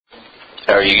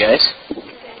How are you guys?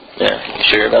 Yeah, you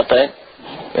sure about that?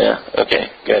 Yeah,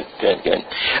 okay, good.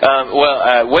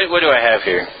 What do I have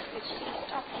here?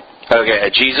 Okay, a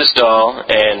Jesus doll,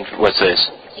 and what's this?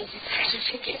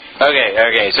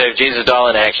 Okay, so Jesus doll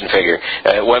and action figure.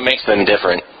 What makes them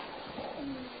different?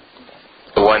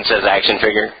 One says action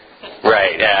figure?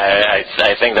 Right,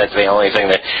 I think that's the only thing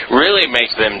that really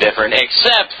makes them different,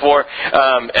 except for,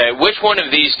 which one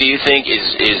of these do you think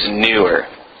is newer?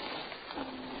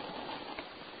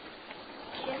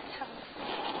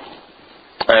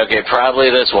 Okay, probably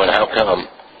this one. How come?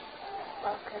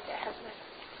 Well, because it has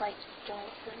like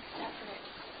joints and stuff in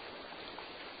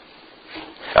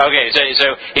it. Okay,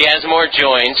 so he has more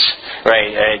joints,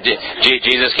 right?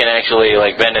 Jesus can actually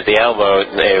like bend at the elbow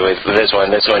with this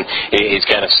one. This one, he's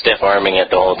kind of stiff arming it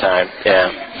the whole time.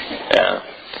 Yeah.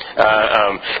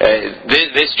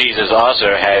 This Jesus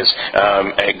also has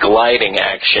a gliding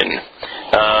action.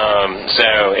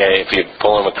 So if you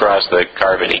pull him across the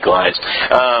carpet, he glides.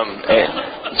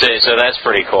 So that's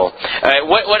pretty cool.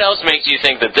 What else makes you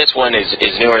think that this one is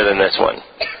newer than this one?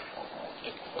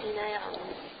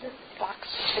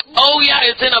 Oh, yeah,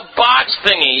 it's in a box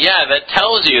thingy. Yeah, that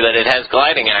tells you that it has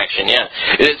gliding action. Yeah.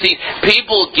 See,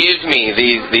 people give me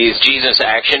these Jesus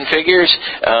action figures,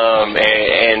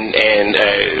 and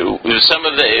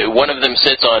one of them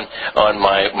sits on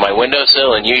my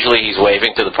windowsill, and usually he's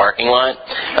waving to the parking lot.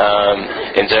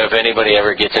 And so if anybody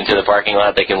ever gets into the parking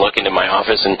lot, they can look into my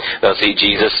office and they'll see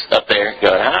Jesus up there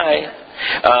going, "Hi."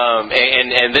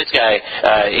 And this guy,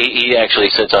 he actually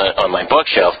sits on my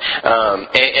bookshelf.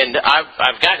 And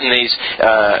I've gotten these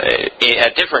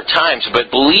at different times,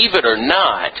 but believe it or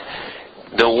not,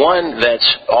 the one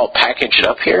that's all packaged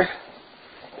up here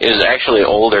is actually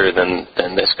older than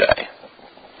this guy.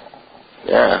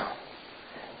 Yeah.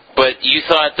 But you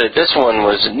thought that this one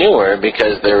was newer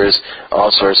because there was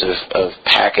all sorts of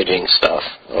packaging stuff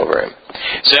over him.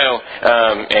 So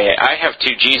I have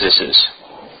two Jesuses.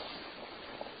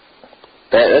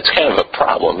 That's kind of a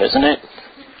problem, isn't it?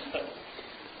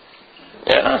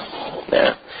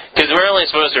 Yeah. Because we're only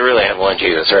supposed to really have one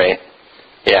Jesus, right?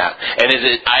 Yeah. And is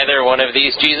it either one of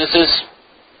these Jesuses?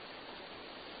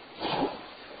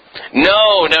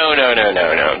 No.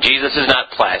 Jesus is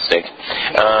not plastic.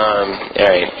 All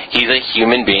right. He's a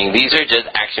human being. These are just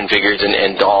action figures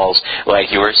and dolls,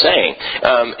 like you were saying.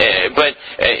 But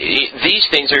these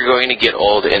things are going to get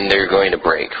old and they're going to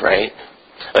break, right?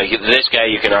 Like this guy,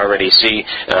 you can already see,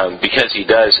 because he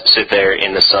does sit there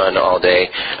in the sun all day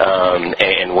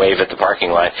and wave at the parking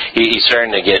lot. He's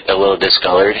starting to get a little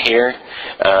discolored here,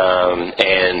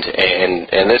 and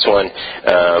this one,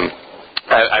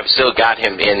 I've still got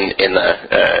him in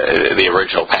the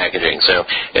original packaging. So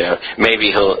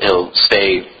maybe he'll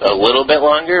stay a little bit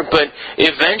longer, but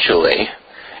eventually,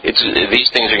 these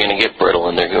things are going to get brittle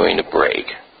and they're going to break,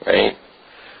 right?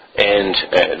 And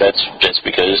that's just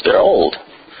because they're old.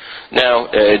 Now,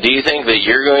 do you think that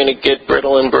you're going to get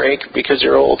brittle and break because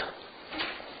you're old?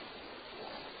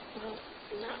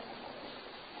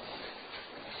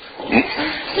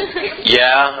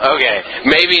 Yeah, okay.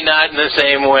 Maybe not in the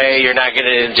same way. You're not going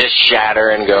to just shatter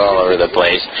and go all over the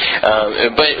place.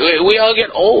 But we all get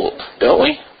old, don't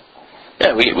we?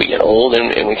 Yeah, we get old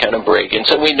and we kind of break. And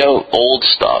so we know old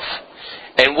stuff.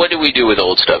 And what do we do with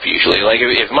old stuff usually? Like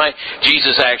if my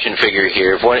Jesus action figure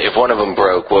here, if one of them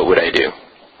broke, what would I do?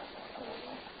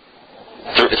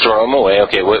 Throw them away.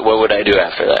 Okay, what would I do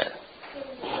after that?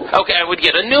 Okay, I would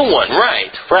get a new one.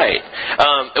 Right.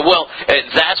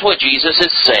 That's what Jesus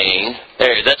is saying,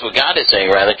 that's what God is saying,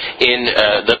 rather, in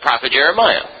the prophet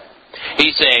Jeremiah.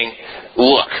 He's saying,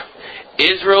 look,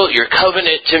 Israel, your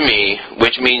covenant to me,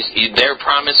 which means their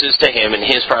promises to him and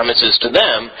his promises to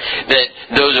them, that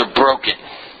those are broken.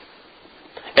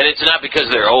 And it's not because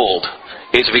they're old.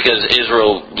 It's because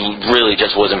Israel really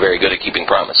just wasn't very good at keeping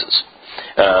promises.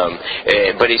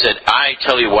 But he said, I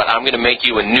tell you what, I'm going to make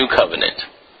you a new covenant.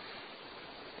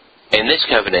 And this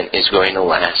covenant is going to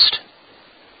last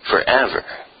forever.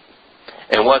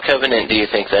 And what covenant do you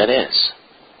think that is?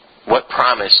 What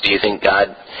promise do you think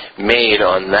God made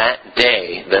on that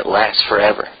day that lasts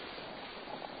forever?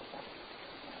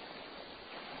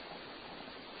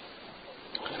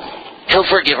 He'll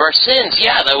forgive our sins.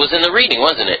 Yeah, that was in the reading,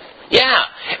 wasn't it? Yeah.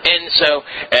 And so,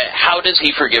 how does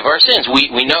he forgive our sins?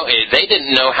 We know, they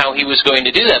didn't know how he was going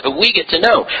to do that, but we get to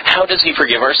know. How does he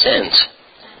forgive our sins?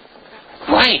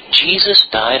 Right. Jesus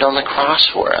died on the cross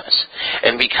for us.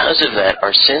 And because of that,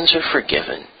 our sins are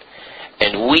forgiven.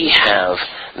 And we have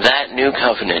that new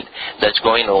covenant that's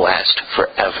going to last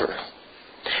forever.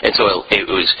 And so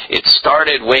it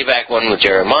started way back when with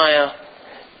Jeremiah,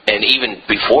 and even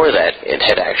before that it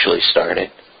had actually started.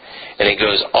 And it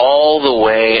goes all the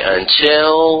way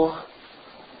until,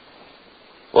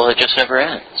 well, it just never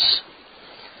ends.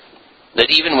 That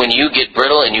even when you get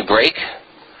brittle and you break,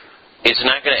 it's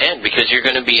not going to end because you're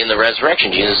going to be in the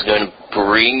resurrection. Jesus is going to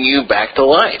bring you back to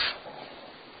life.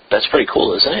 That's pretty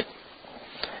cool, isn't it?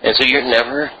 And so you're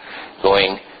never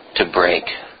going to break,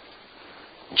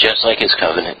 just like His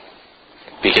covenant,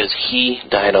 because He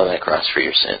died on that cross for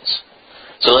your sins.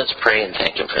 So let's pray and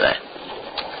thank Him for that.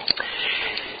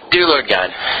 Dear Lord God,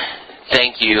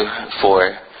 thank You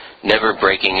for never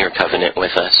breaking Your covenant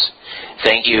with us.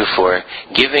 Thank You for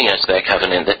giving us that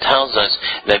covenant that tells us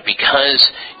that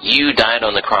because You died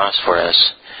on the cross for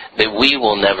us, that we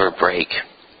will never break.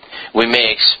 We may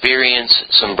experience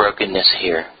some brokenness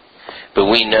here, but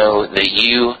we know that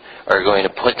You are going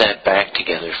to put that back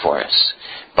together for us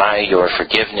by Your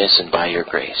forgiveness and by Your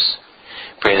grace.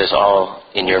 Pray this all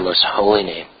in Your most holy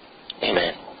name.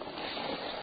 Amen.